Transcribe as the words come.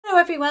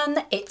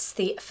everyone, it's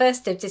the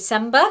 1st of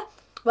December.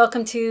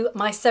 Welcome to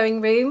my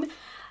sewing room.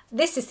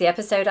 This is the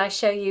episode I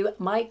show you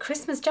my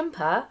Christmas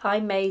jumper I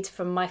made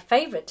from my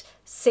favourite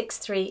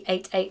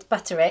 6388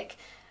 Butterick,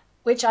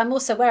 which I'm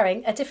also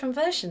wearing a different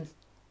version.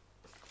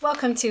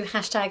 Welcome to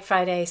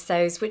 #Friday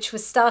Sews, which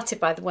was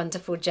started by the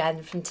wonderful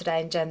Jen from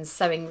Today in Jen's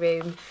Sewing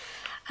Room.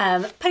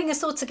 Putting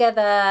us all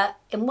together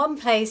in one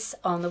place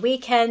on the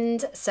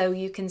weekend so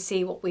you can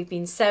see what we've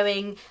been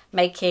sewing,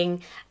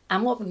 making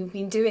and what we've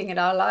been doing in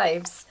our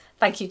lives.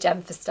 Thank you,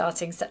 Jen, for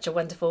starting such a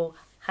wonderful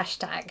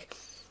hashtag.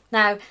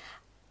 Now,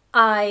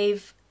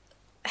 I've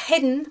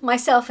hidden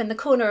myself in the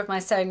corner of my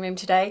sewing room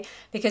today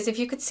because if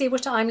you could see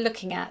what I'm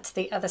looking at,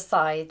 the other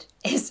side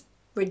is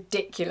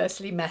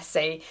ridiculously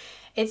messy.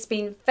 It's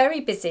been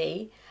very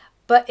busy,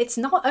 but it's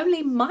not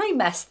only my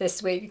mess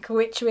this week,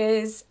 which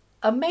was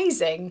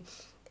amazing.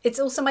 It's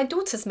also my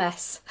daughter's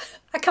mess.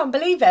 I can't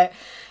believe it.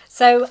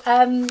 So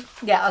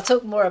yeah, I'll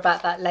talk more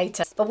about that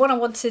later. But what I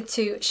wanted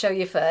to show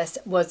you first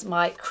was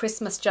my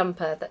Christmas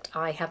jumper that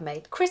I have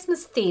made.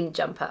 Christmas themed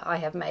jumper I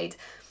have made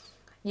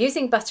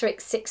using Butterick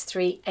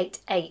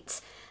 6388.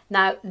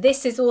 Now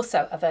this is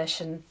also a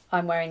version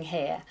I'm wearing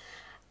here.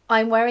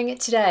 I'm wearing it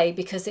today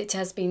because it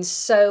has been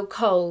so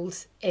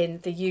cold in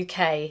the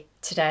UK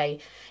today.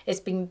 It's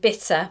been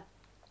bitter.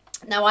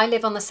 Now I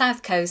live on the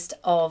south coast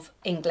of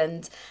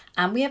England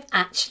and we have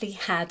actually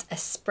had a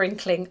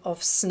sprinkling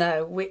of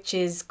snow, which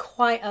is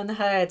quite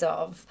unheard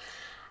of.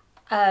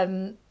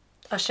 I'll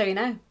show you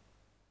now.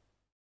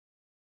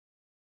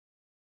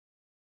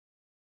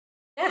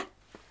 Yeah,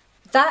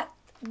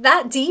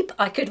 that deep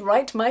I could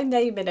write my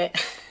name in it.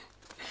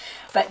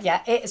 But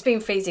yeah, it has been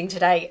freezing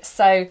today.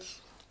 So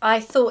I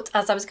thought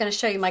as I was going to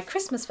show you my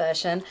Christmas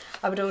version,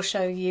 I would also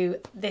show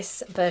you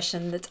this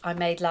version that I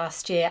made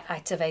last year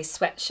out of a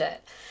sweatshirt.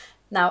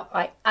 Now,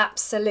 I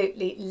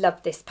absolutely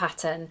love this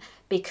pattern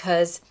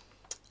because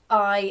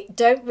I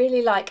don't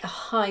really like a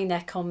high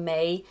neck on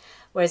me,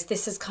 whereas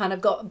this has kind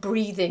of got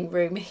breathing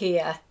room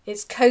here.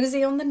 It's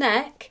cozy on the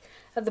neck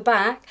at the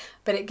back,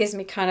 but it gives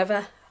me kind of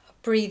a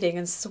breathing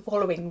and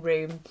swallowing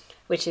room,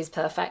 which is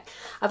perfect.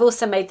 I've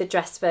also made the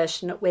dress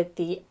version with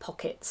the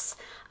pockets,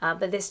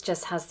 but this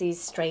just has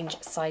these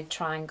strange side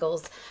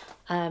triangles.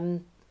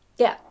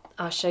 Yeah,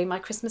 I'll show you my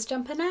Christmas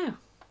jumper now.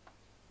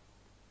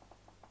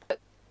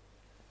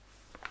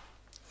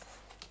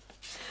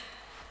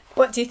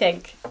 What do you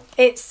think?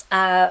 It's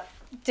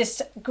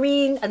just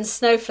green and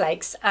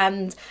snowflakes,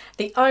 and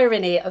the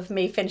irony of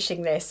me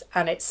finishing this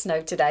and it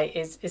snowed today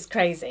is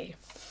crazy.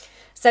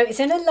 So it's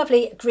in a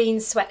lovely green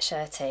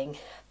sweatshirting,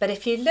 but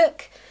if you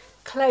look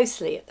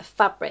closely at the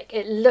fabric,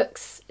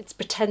 it's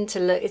pretend to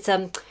look, it's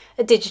a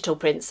digital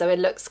print, so it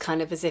looks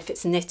kind of as if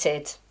it's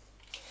knitted.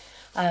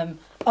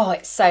 Oh,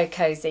 it's so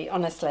cozy,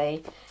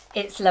 honestly.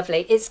 It's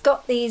lovely. It's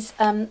got these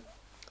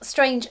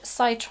strange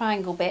side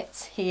triangle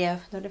bits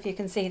here. I don't know if you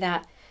can see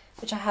that,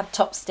 which I have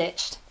top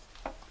stitched,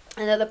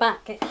 and at the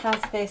back it has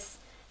this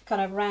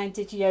kind of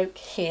rounded yoke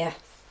here.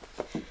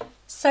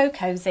 So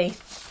cozy.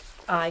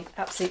 I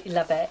absolutely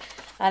love it,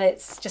 and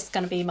it's just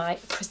going to be my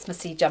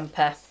Christmassy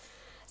jumper.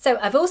 So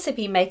I've also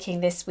been making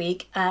this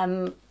week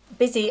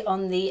busy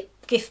on the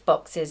gift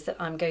boxes that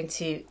I'm going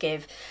to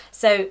give.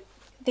 So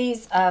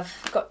these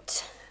I've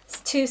got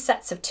 2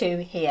 sets of 2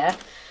 here.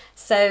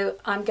 So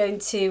I'm going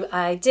to,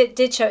 I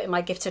did show it in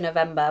my gift in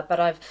November,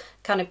 but I've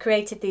kind of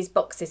created these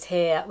boxes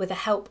here with the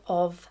help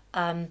of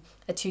a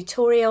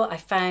tutorial I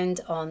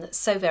found on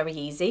So Very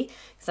Easy,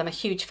 because I'm a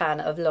huge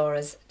fan of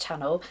Laura's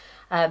channel,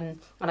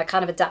 and I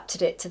kind of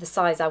adapted it to the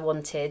size I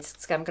wanted.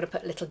 So I'm going to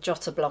put a little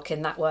jotter block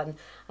in that one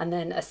and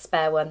then a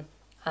spare one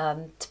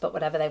to put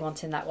whatever they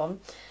want in that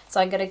one.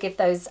 So I'm going to give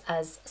those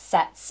as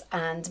sets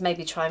and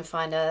maybe try and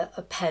find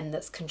a pen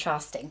that's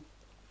contrasting.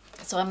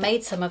 So I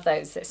made some of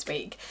those this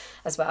week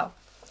as well.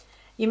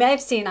 You may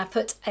have seen I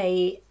put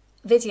a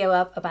video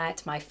up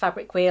about my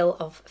fabric wheel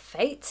of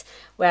fate,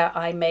 where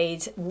I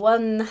made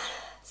one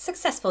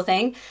successful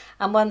thing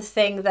and one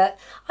thing that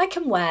I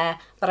can wear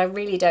but I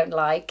really don't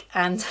like,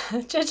 and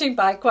judging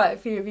by quite a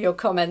few of your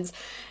comments,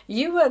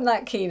 you weren't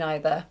that keen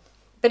either.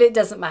 But it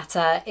doesn't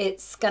matter.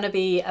 It's going to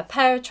be a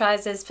pair of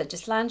trousers for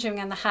just lounging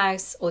around the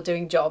house or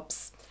doing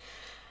jobs.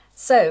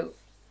 So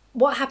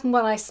what happened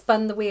when I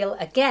spun the wheel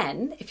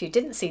again, if you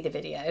didn't see the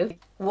video,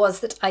 was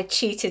that I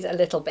cheated a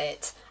little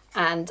bit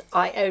and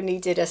I only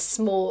did a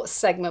small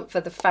segment for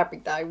the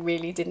fabric that I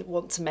really didn't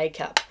want to make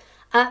up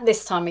at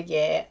this time of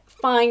year.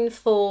 Fine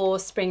for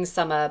spring,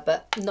 summer,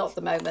 but not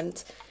the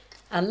moment.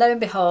 And lo and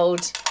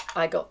behold,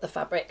 I got the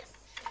fabric.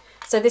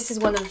 So this is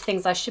one of the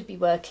things I should be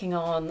working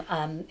on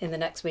in the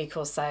next week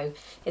or so.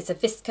 It's a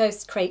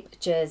viscose crepe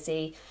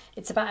jersey.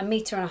 It's about 1.5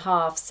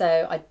 meters,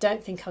 so I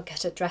don't think I'll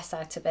get a dress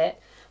out of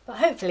it, but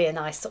hopefully a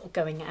nice sort of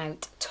going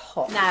out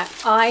top. Now,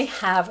 I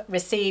have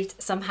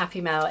received some happy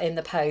mail in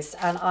the post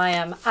and I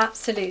am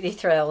absolutely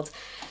thrilled.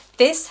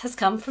 This has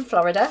come from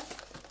Florida,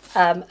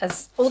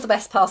 as all the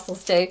best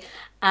parcels do,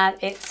 and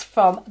it's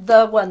from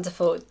the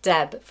wonderful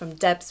Deb from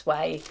Deb's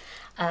Way.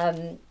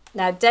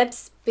 Now,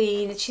 Deb's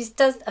she's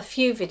done a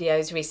few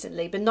videos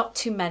recently, but not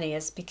too many,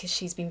 as because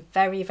she's been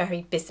very,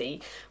 very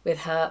busy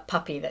with her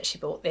puppy that she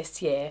bought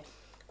this year.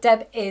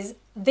 Deb is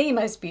the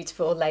most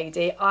beautiful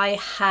lady. I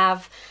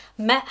have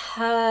met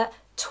her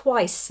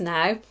twice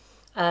now.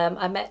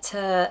 I met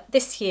her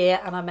this year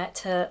and I met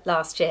her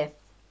last year.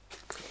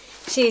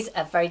 She's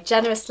a very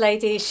generous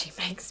lady. She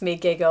makes me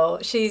giggle.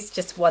 She's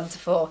just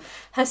wonderful.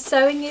 Her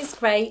sewing is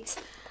great,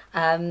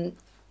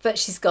 but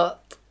she's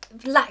got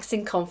lacks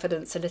in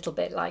confidence a little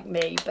bit like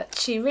me, but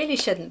she really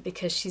shouldn't,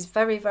 because she's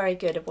very, very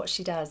good at what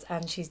she does,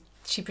 and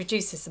she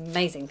produces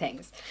amazing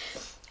things.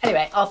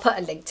 Anyway, I'll put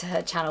a link to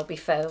her channel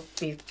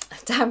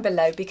down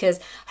below, because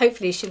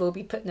hopefully she will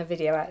be putting a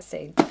video out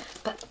soon.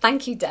 But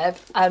thank you, Deb.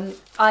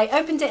 I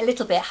opened it a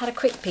little bit, had a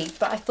quick peek,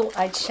 but I thought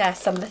I'd share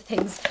some of the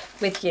things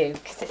with you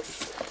because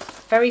it's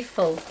very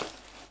full.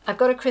 I've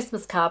got a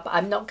Christmas card, but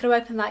I'm not going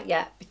to open that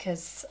yet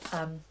because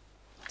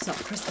it's not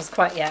Christmas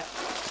quite yet.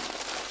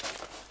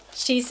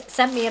 She's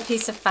sent me a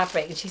piece of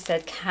fabric and she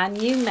said, can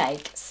you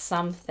make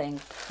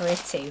something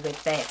pretty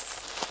with this?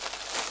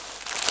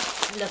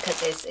 Look at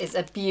this, it's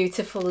a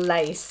beautiful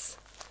lace.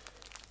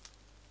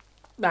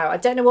 Now, I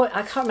don't know what,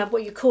 I can't remember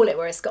what you call it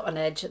where it's got an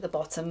edge at the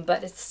bottom,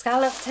 but it's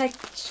scalloped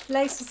edge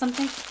lace or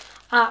something.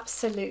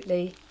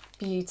 Absolutely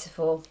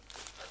beautiful.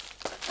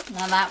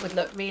 Now that would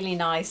look really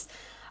nice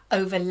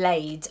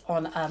overlaid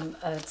on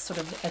a sort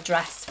of a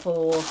dress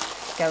for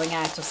going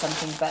out or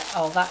something, but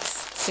oh,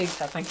 that's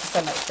super. Thank you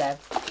so much, Deb.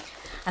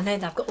 And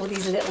then I've got all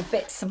these little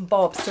bits and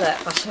bobs.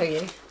 Look, I'll show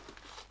you.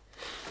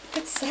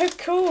 It's so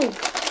cool.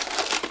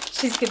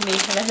 She's given me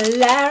her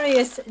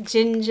hilarious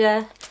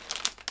ginger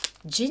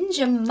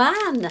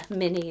man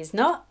minis,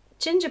 not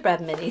gingerbread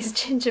minis,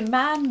 ginger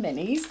man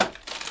minis.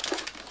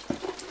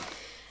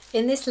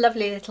 In this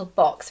lovely little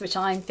box, which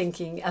I'm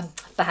thinking,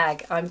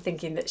 bag, I'm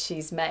thinking that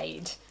she's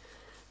made,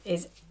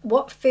 is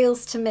what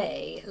feels to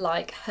me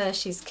like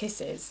Hershey's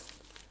Kisses.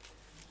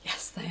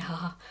 Yes, they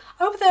are.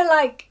 Oh, they're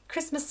like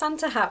Christmas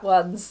Santa hat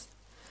ones.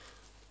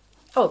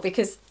 Oh,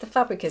 because the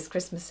fabric is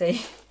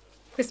Christmassy.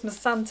 Christmas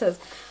Santas.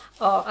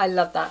 Oh, I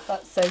love that.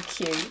 That's so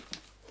cute.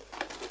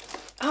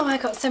 Oh, I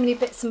got so many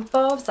bits and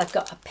bobs. I've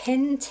got a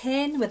pin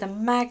tin with a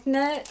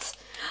magnet.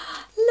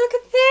 Look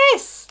at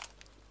this.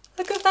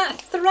 Look at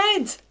that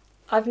thread.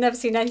 I've never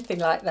seen anything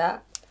like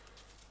that.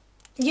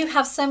 You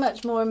have so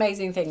much more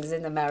amazing things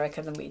in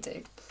America than we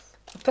do.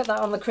 I'll put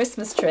that on the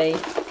Christmas tree.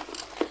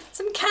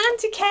 Some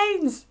candy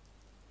canes.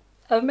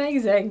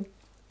 Amazing.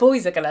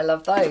 Boys are going to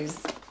love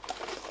those.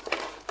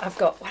 I've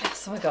got, what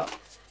else have I got?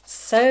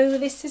 So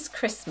This Is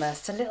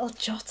Christmas, a little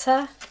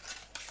jotter.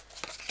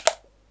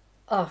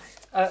 Oh,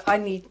 I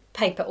need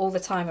paper all the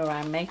time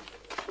around me.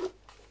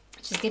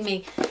 She's given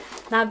me,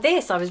 now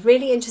this I was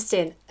really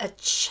interested in, a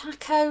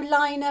Chaco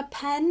liner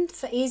pen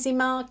for easy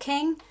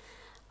marking.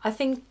 I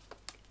think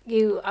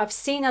I've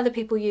seen other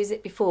people use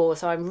it before,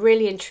 so I'm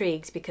really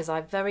intrigued because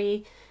I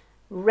very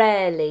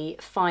rarely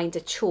find a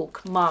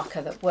chalk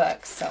marker that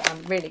works, so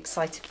I'm really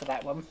excited for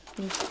that one.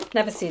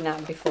 Never seen that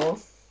one before.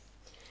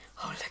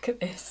 Oh, look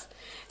at this.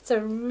 It's a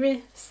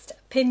wrist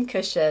pin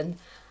cushion.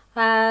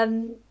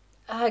 I'm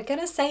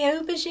gonna say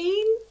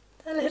aubergine.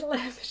 A little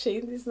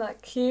aubergine. Isn't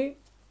that cute?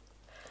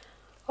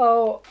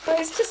 Oh,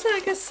 it's just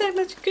like a so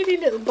much goody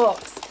little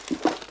box.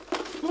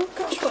 Oh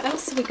gosh, what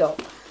else have we got?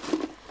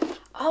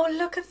 Oh,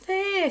 look at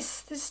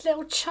this. This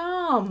little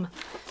charm.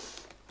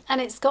 And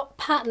it's got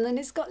pattern and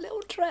it's got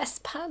little dress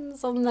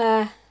patterns on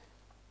there.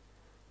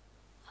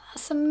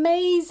 That's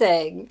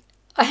amazing.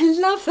 I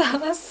love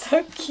that. That's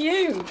so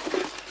cute.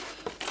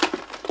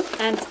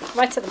 And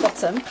right at the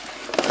bottom,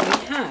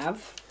 we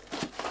have,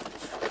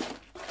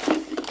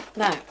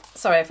 now,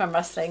 sorry if I'm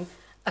rustling,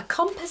 a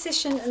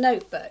composition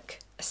notebook,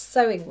 a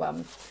sewing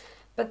one.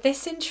 But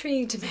this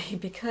intrigued me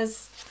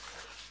because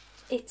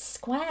it's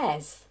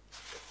squares.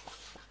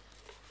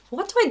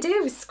 What do I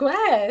do with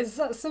squares?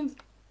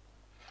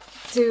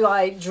 Do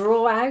I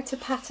draw out a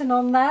pattern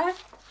on there?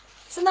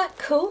 Isn't that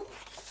cool?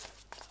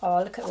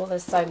 Oh, look at all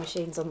those sewing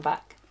machines on the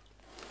back.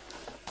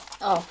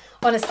 Oh,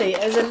 honestly,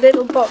 it was a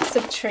little box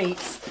of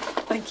treats.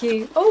 Thank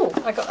you. Oh,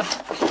 I got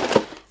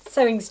a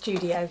sewing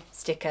studio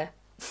sticker.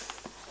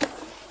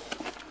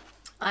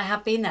 I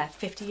have been there,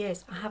 50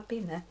 years. I have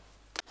been there.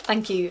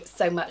 Thank you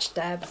so much,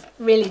 Deb.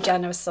 Really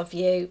generous of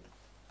you.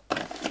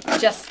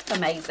 Just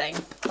amazing.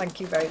 Thank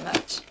you very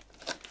much.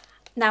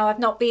 Now, I've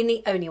not been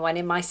the only one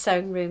in my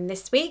sewing room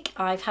this week.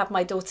 I've had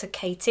my daughter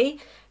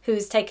Katie,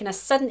 who's taken a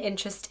sudden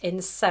interest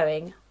in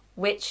sewing,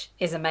 which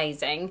is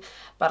amazing,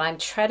 but I'm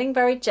treading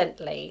very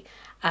gently.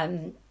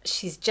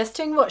 She's just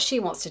doing what she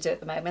wants to do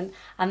at the moment,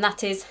 and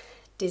that is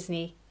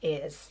Disney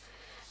ears.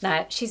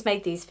 Now, she's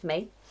made these for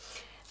me.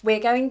 We're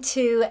going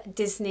to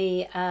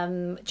Disney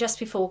just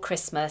before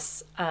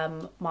Christmas.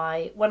 One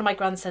of my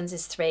grandsons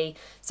is 3,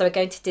 so we're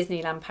going to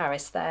Disneyland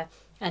Paris there,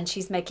 and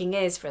she's making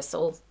ears for us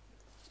all.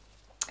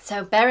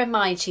 So bear in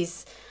mind,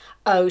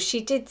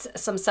 she did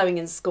some sewing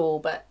in school,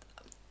 but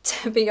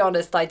to be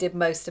honest, I did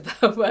most of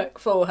her work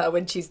for her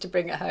when she used to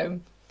bring it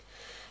home.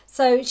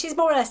 So she's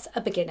more or less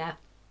a beginner.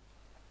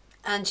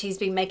 and she's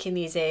been making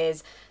these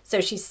ears.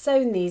 So she's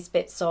sewn these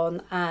bits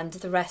on and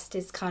the rest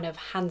is kind of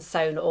hand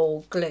sewn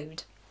or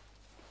glued.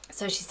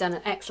 So she's done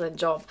an excellent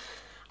job,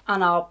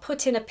 and I'll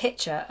put in a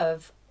picture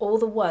of all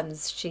the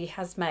ones she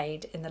has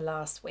made in the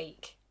last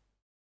week.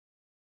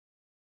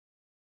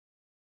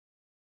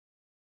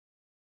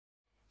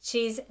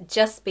 She's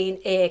just been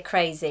ear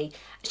crazy.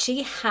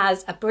 She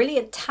has a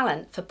brilliant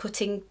talent for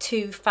putting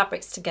two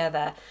fabrics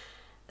together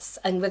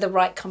and with the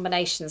right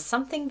combinations,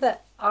 something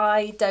that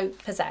I don't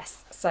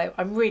possess. So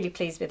I'm really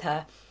pleased with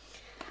her.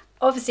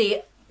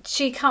 Obviously,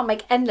 she can't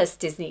make endless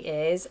Disney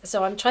ears,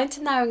 so I'm trying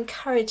to now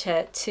encourage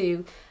her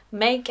to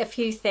make a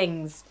few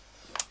things.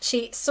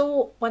 She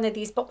saw one of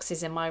these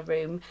boxes in my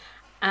room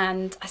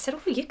and I said,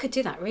 oh, you could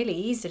do that really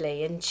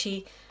easily. And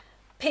she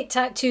picked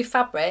out two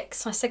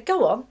fabrics. I said,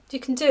 go on, you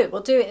can do it.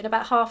 We'll do it in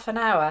about half an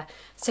hour.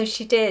 So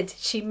she did.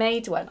 She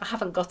made one. I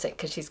haven't got it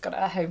because she's got it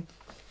at home.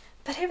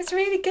 But it was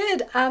really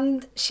good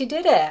and she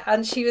did it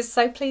and she was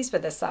so pleased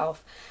with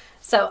herself.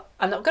 So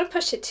I'm not going to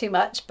push it too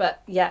much,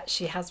 but yeah,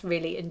 she has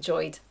really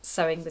enjoyed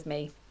sewing with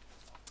me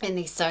in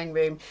the sewing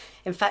room.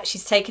 In fact,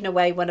 she's taken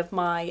away one of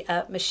my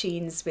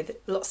machines with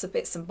lots of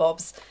bits and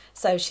bobs.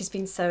 So she's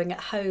been sewing at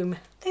home.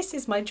 This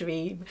is my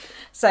dream.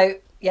 So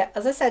yeah,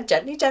 as I said,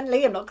 gently,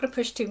 gently. I'm not going to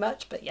push too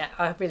much, but yeah,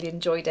 I really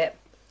enjoyed it.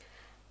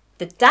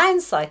 The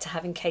downside to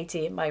having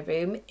Katie in my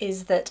room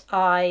is that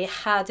I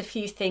had a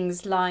few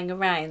things lying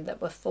around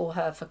that were for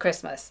her for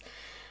Christmas.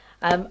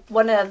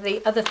 One of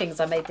the other things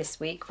I made this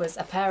week was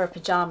a pair of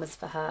pyjamas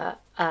for her,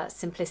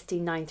 Simplicity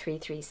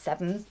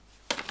 9337,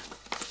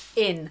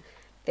 in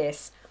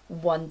this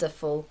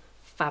wonderful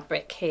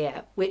fabric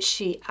here, which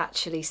she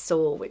actually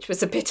saw, which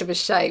was a bit of a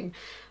shame,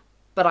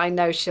 but I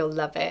know she'll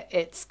love it.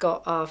 It's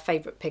got our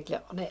favourite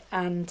piglet on it,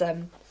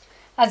 and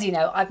as you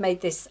know, I've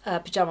made this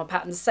pyjama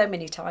pattern so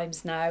many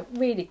times now,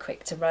 really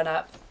quick to run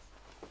up,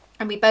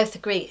 and we both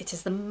agree it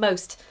is the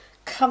most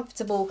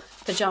comfortable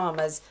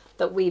pyjamas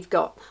that we've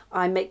got.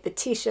 I make the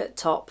t-shirt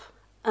top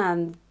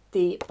and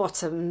the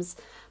bottoms,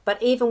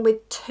 but even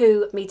with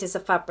 2 meters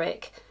of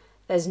fabric,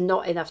 there's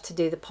not enough to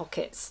do the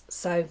pockets.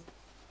 So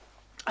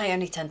I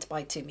only tend to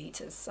buy 2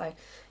 meters. So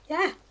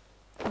yeah,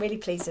 really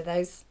pleased with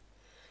those.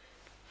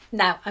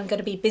 Now I'm going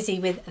to be busy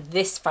with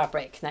this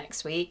fabric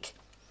next week.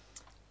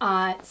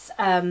 It's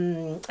a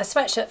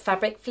sweatshirt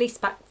fabric, fleece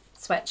back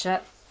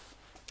sweatshirt,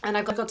 and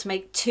I've got to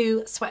make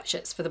 2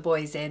 sweatshirts for the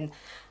boys in.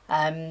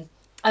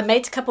 I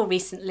made a couple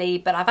recently,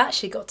 but I've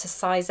actually got to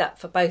size up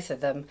for both of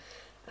them.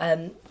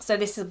 So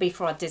this will be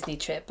for our Disney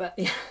trip, but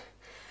yeah,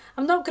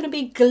 I'm not going to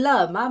be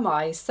glum, am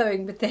I,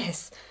 sewing with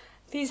this?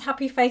 These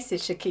happy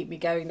faces should keep me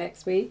going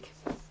next week.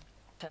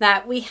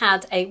 Now, we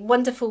had a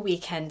wonderful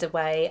weekend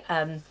away.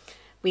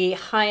 We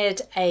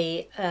hired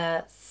a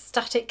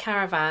static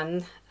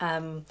caravan.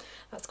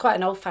 That's quite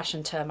an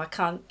old-fashioned term.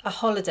 A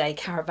holiday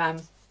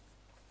caravan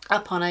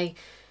up on a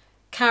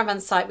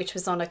caravan site which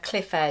was on a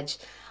cliff edge.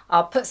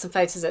 I'll put some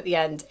photos at the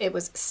end. It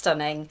was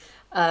stunning.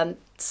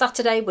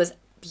 Saturday was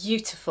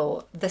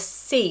beautiful. The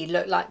sea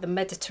looked like the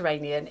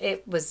Mediterranean.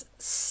 It was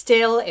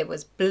still, it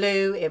was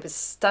blue, it was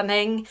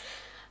stunning.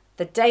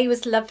 The day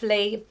was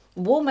lovely,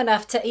 warm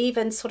enough to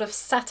even sort of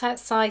sat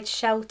outside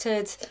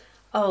sheltered.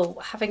 Oh,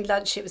 having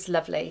lunch, it was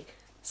lovely.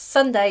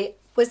 Sunday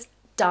was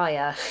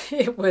dire.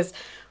 It was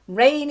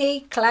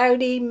rainy,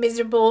 cloudy,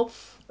 miserable.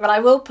 But I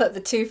will put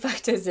the 2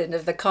 photos in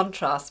of the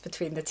contrast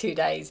between the 2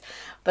 days.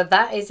 But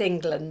that is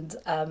England.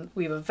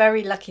 We were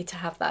very lucky to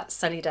have that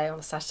sunny day on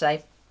a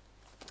Saturday.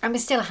 And we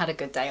still had a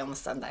good day on the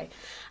Sunday.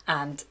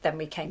 And then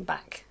we came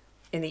back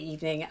in the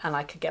evening and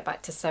I could get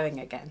back to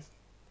sewing again.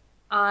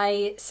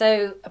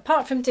 So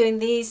apart from doing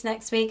these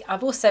next week,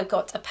 I've also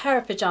got a pair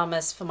of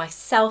pyjamas for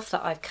myself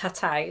that I've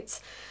cut out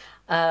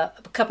a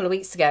couple of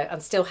weeks ago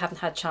and still haven't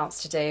had a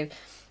chance to do,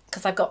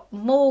 because I've got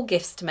more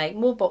gifts to make,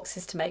 more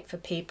boxes to make for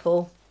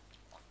people.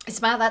 It's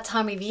about that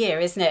time of year,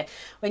 isn't it,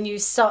 when you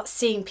start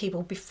seeing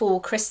people before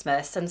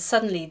Christmas and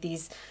suddenly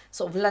these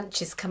sort of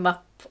lunches come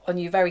up on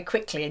you very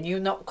quickly and you're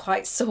not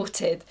quite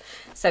sorted.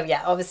 So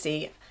yeah,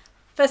 obviously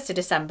 1st of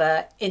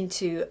December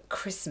into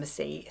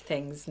Christmassy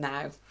things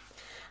now.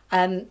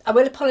 I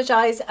will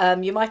apologise,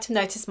 you might have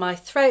noticed my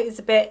throat is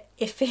a bit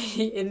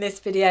iffy in this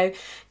video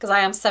because I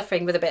am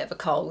suffering with a bit of a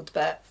cold,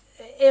 but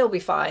it'll be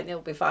fine,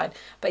 it'll be fine.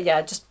 But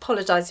yeah, just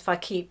apologise if I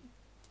keep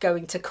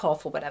going to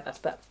cough or whatever,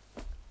 but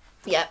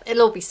yeah,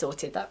 it'll all be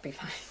sorted, that'll be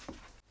fine.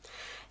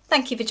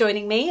 Thank you for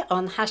joining me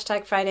on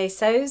 #Friday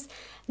Sews.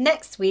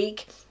 Next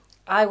week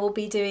I will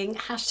be doing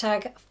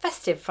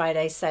 #Festive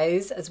Friday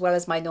Sews as well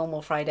as my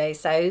normal Friday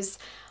sews,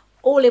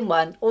 all in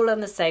one, all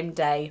on the same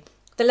day.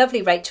 The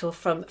lovely Rachael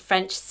from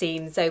French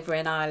Seams over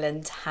in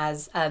Ireland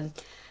has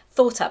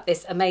thought up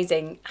this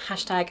amazing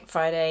 #Festive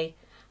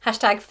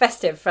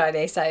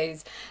Friday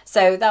Sews.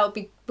 So that will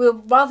be,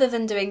 rather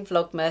than doing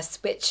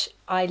Vlogmas, which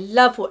I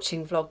love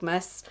watching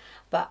Vlogmas,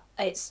 but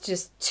it's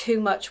just too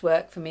much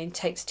work for me and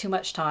takes too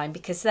much time,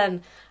 because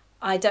then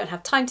I don't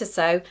have time to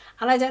sew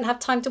and I don't have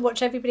time to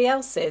watch everybody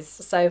else's.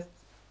 So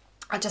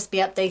I'll just be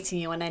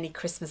updating you on any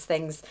Christmas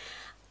things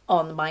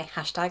on my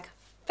 #Festive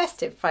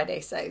festive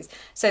Friday sews.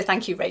 So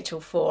thank you, Rachel,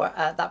 for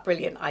that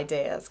brilliant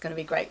idea. It's going to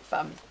be great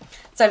fun.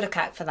 So look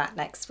out for that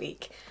next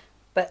week.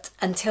 But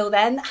until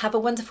then, have a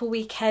wonderful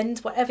weekend,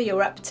 whatever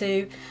you're up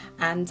to,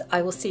 and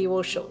I will see you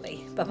all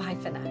shortly. Bye-bye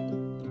for now.